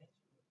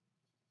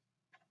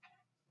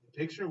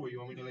 Picture? What, you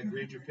want me to like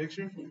grade your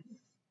picture?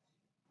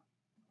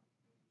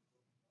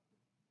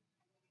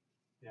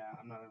 Yeah,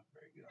 I'm not a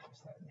very good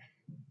artist either.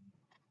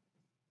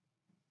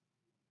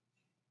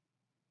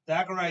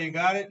 Zachariah, you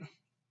got it?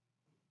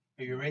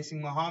 Are you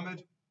erasing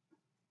Muhammad?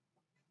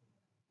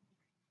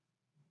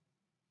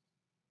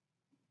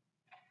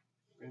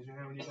 Raise your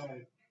hand when you got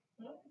it.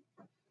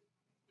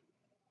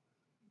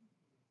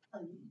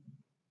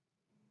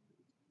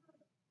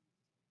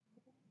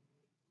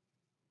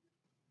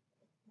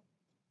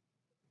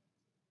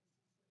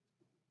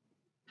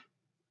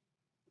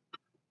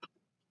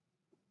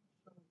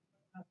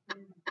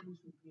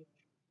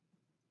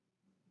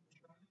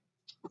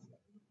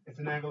 It's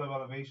an angle of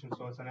elevation,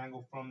 so it's an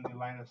angle from the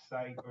line of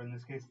sight, or in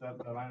this case, the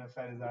line of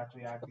sight is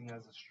actually acting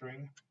as a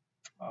string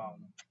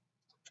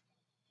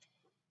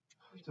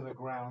to the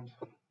ground.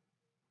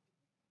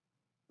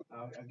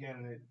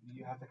 Again,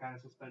 you have to kind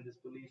of suspend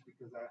disbelief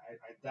because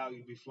I doubt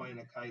you'd be flying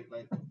a kite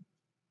like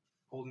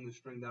holding the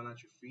string down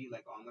at your feet,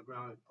 like on the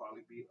ground. It'd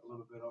probably be a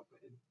little bit up.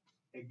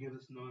 It gives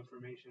us no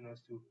information as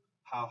to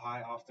how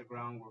high off the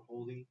ground we're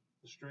holding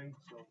the string,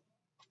 so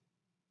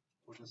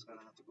we're just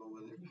gonna have to go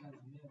with it.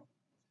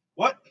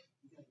 What?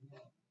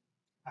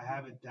 I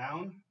have it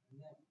down?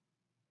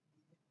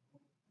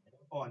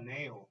 Oh, a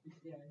nail.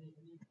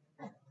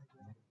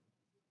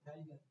 Now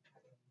you got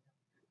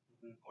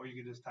Or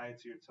you can just tie it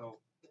to your toe.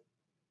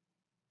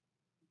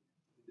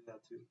 Do that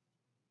too.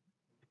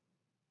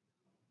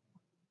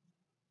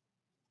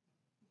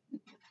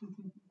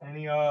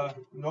 Any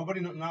nobody,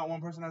 not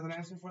one person has an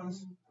answer for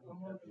this?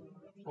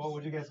 What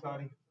would you get,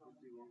 Scotty?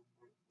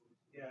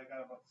 Yeah, I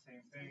got about the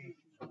same thing.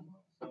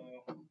 So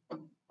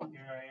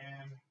here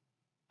I am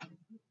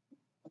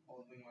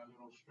holding my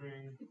little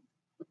string.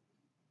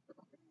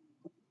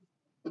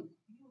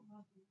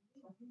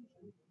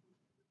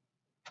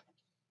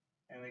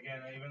 And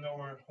again, even though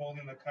we're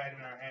holding the kite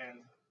in our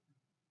hand,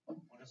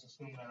 we'll just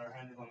assume that our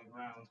hand is on the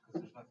ground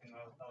because there's nothing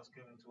else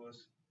given to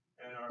us.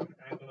 And our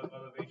angle of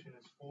elevation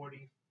is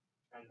 40,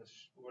 and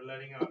we're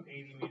letting out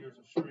 80 meters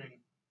of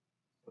string.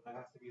 So that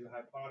has to be the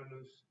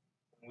hypotenuse,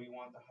 and we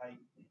want the height.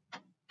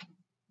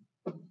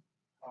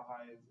 How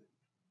high is it?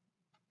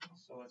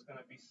 So it's going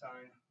to be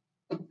sine.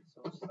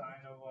 So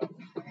sine of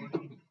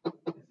 40 is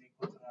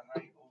equal to the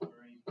height over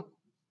 80.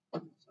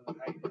 So the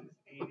height is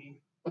 80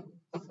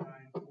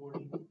 sine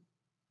 40,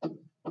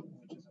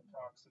 which is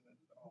approximate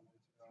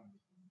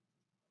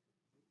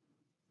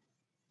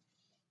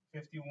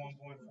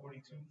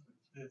 51.42.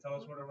 Did it tell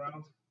us what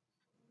around?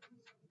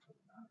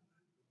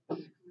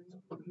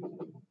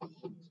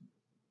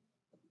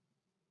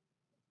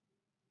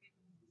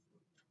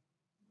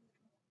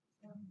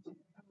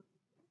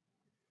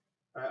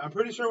 I'm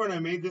pretty sure when I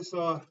made this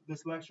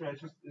this lecture,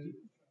 it's going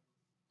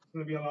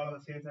to be a lot of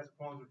the same types of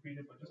problems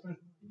repeated, but just to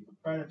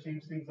try to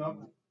change things up,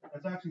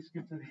 let's actually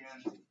skip to the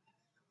end.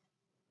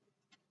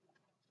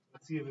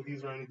 Let's see if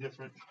these are any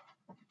different.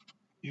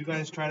 You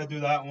guys try to do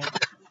that one.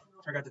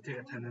 I forgot to take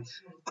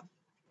attendance.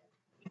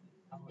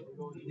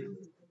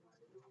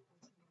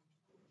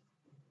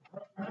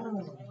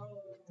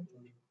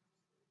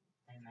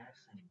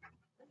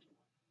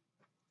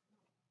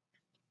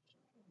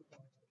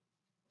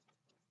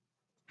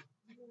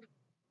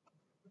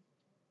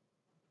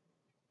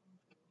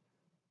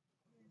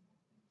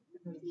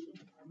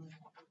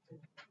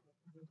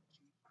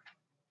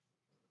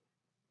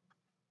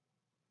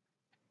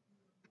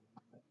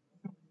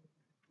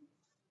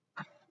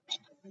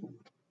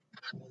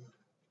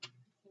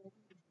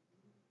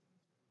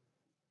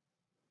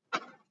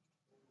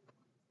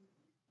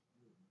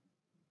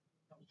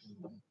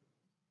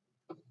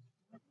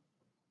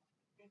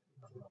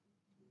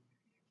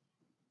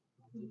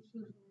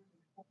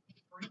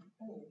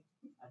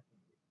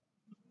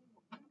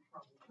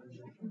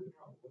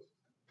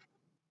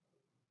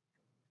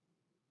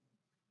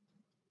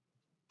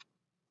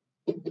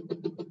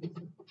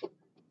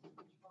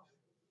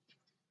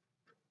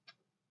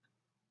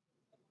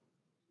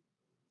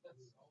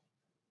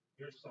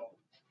 Here's salt.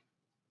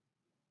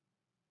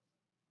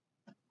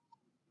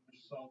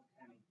 Here's salt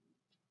penny.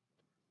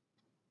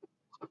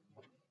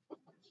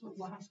 So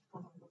last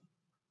problem.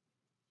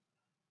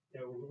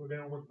 Yeah, we're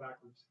going to work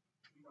backwards.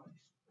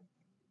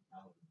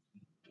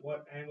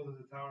 What angle does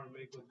the tower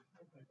make with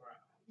the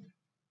ground?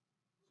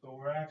 So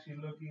we're actually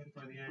looking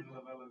for the angle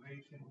of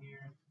elevation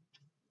here,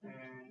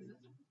 and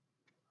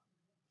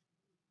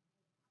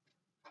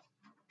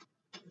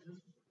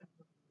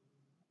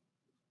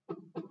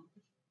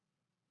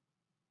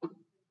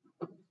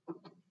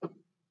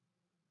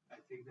I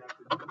think that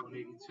could be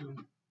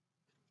 182.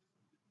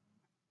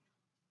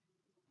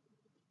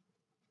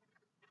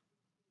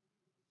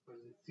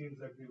 Because it seems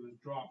like it was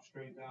dropped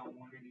straight down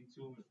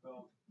 182.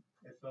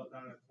 It fell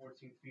down at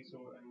 14 feet.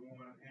 So and we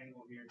want an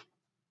angle here.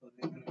 So it's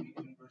going to be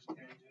inverse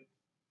tangent.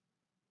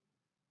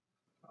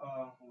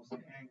 We'll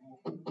say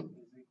angle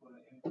is equal to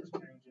inverse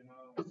tangent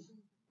of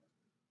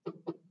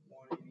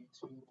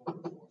 182 over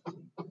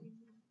 14.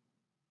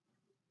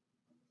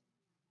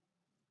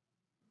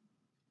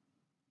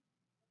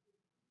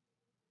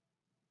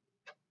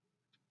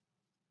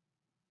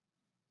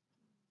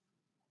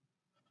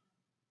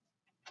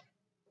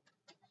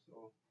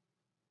 So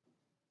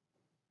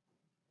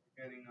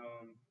getting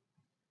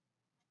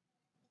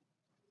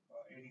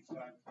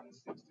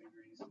 85.6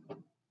 degrees.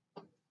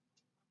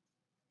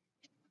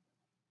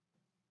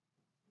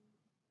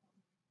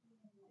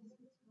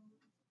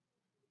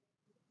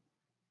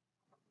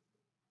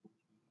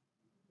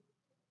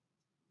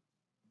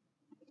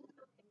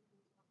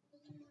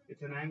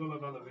 It's an angle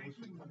of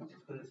elevation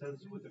because it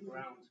says with the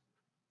ground.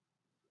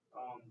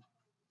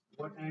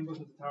 What angle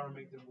does the tower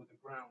make them with the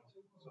ground?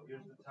 So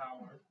here's the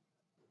tower.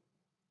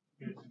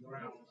 Here's the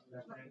ground.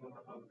 That's the angle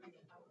of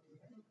elevation.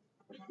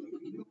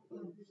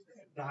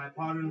 The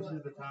hypotenuse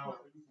is the tower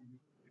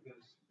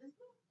because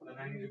the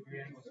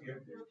 90-degree angle is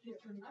here.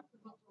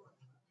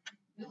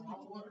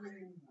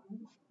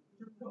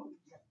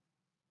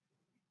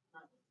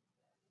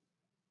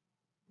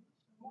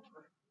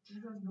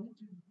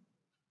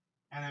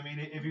 And I mean,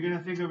 if you're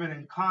gonna think of it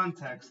in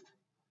context,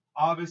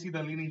 obviously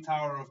the leaning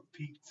tower of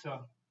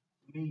Pizza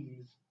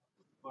means,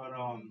 but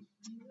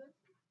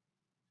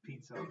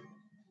pizza.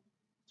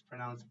 It's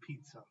pronounced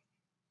pizza.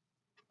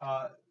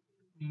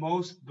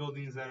 Most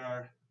buildings that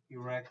are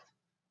erect,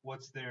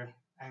 what's their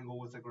angle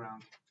with the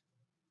ground?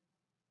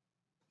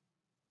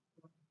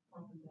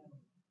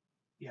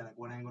 Yeah, like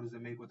what angle does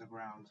it make with the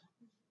ground?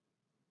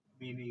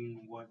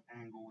 meaning what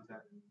angle was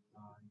that?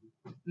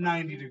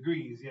 90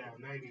 degrees, yeah,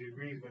 90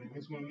 degrees, but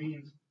this one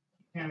means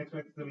you can't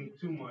expect it to lean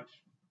too much.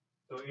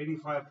 So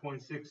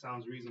 85.6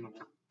 sounds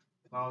reasonable.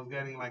 If I was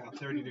getting like a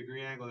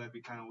 30-degree angle, that'd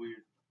be kind of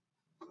weird.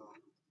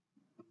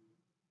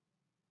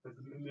 So,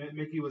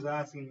 Mickey was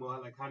asking, well,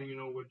 like, how do you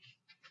know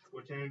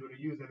which angle to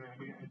use? And I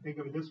mean, and think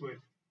of it this way: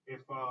 if,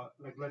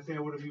 like, let's say I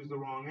would have used the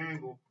wrong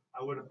angle,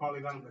 I would have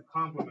probably gotten the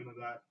complement of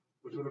that,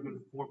 which would have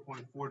been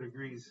 4.4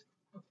 degrees.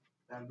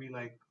 That'd be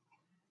like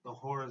the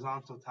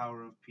horizontal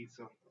tower of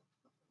pizza.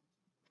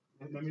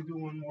 And let me do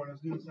one more.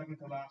 Let's do the second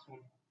to last one.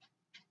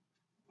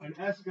 An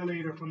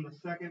escalator from the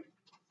second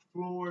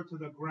floor to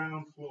the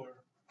ground floor.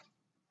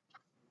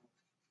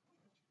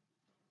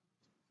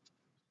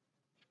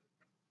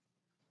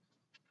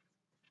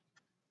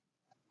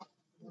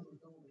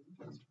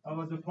 Of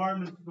a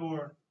department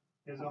store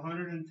is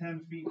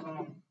 110 feet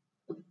long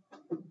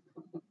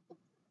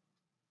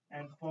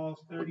and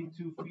falls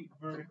 32 feet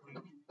vertically.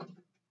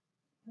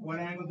 What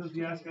angle does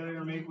the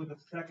escalator make with the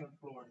second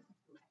floor?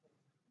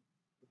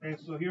 Okay,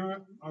 so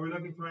here, are we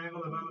looking for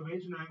angle of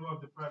elevation or angle of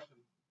depression?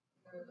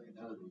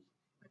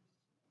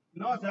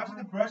 No, it's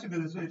actually depression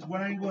because it's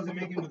what angle is it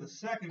making with the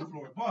second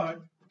floor.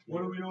 But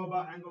what do we know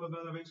about angle of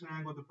elevation and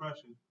angle of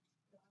depression?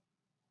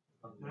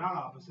 They're not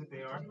opposite,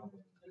 they are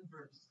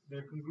inverse.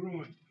 They're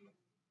congruent.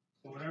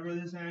 So whatever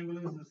this angle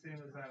is the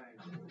same as that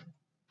angle.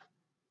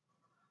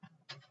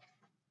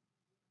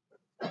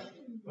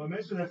 Well,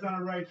 Mister, that's not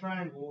a right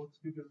triangle. It's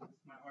because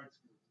it's my art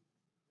school.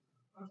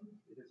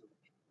 It is a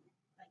right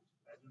triangle.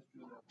 I just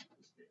drew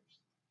the stairs.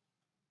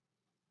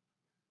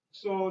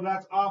 So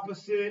that's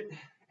opposite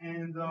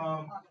and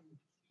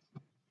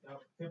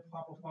hip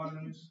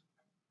hypotenuse.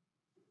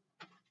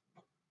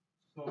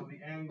 So the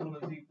angle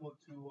is equal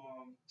to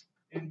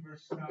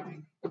inverse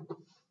sine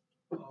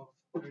of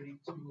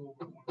 32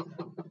 over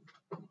 110.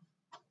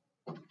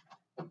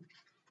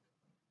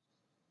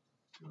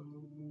 So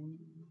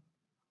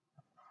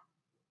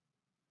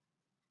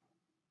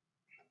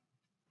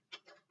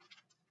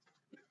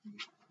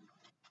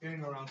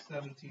getting around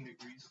 17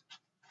 degrees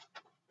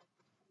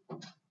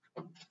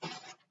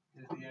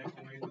is the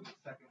angle made with the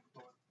second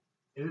floor.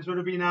 If this were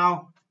to be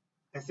now,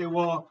 I say,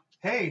 well,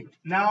 hey,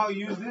 now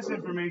use this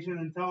information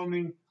and tell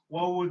me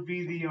what would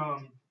be the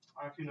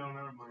actually no,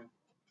 never mind.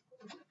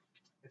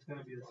 It's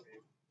gonna be the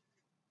same.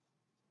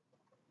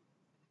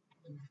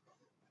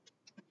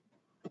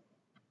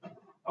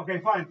 Okay,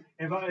 fine.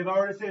 If I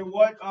were to say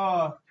what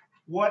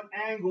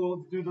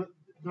angle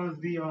does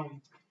the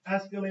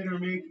escalator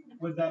make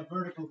with that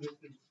vertical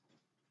distance?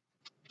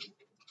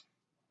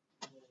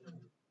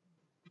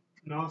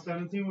 No,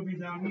 17 would be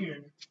down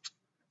here.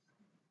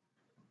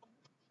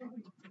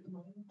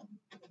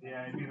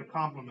 Yeah, it'd be the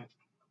complement.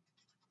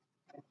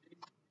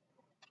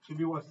 Should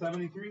be what,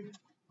 73?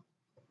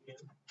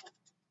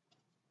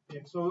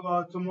 Yeah,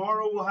 so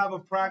tomorrow we'll have a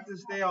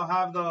practice day. I'll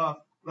have the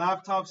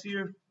laptops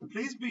here.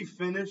 Please be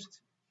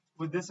finished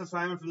with this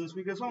assignment for this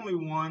week. It's only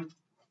one.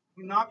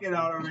 We knock it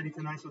out already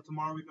tonight, so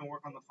tomorrow we can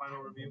work on the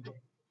final review.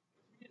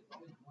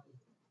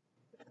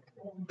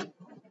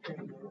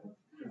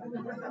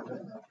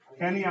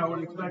 Kenny, I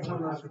would expect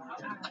some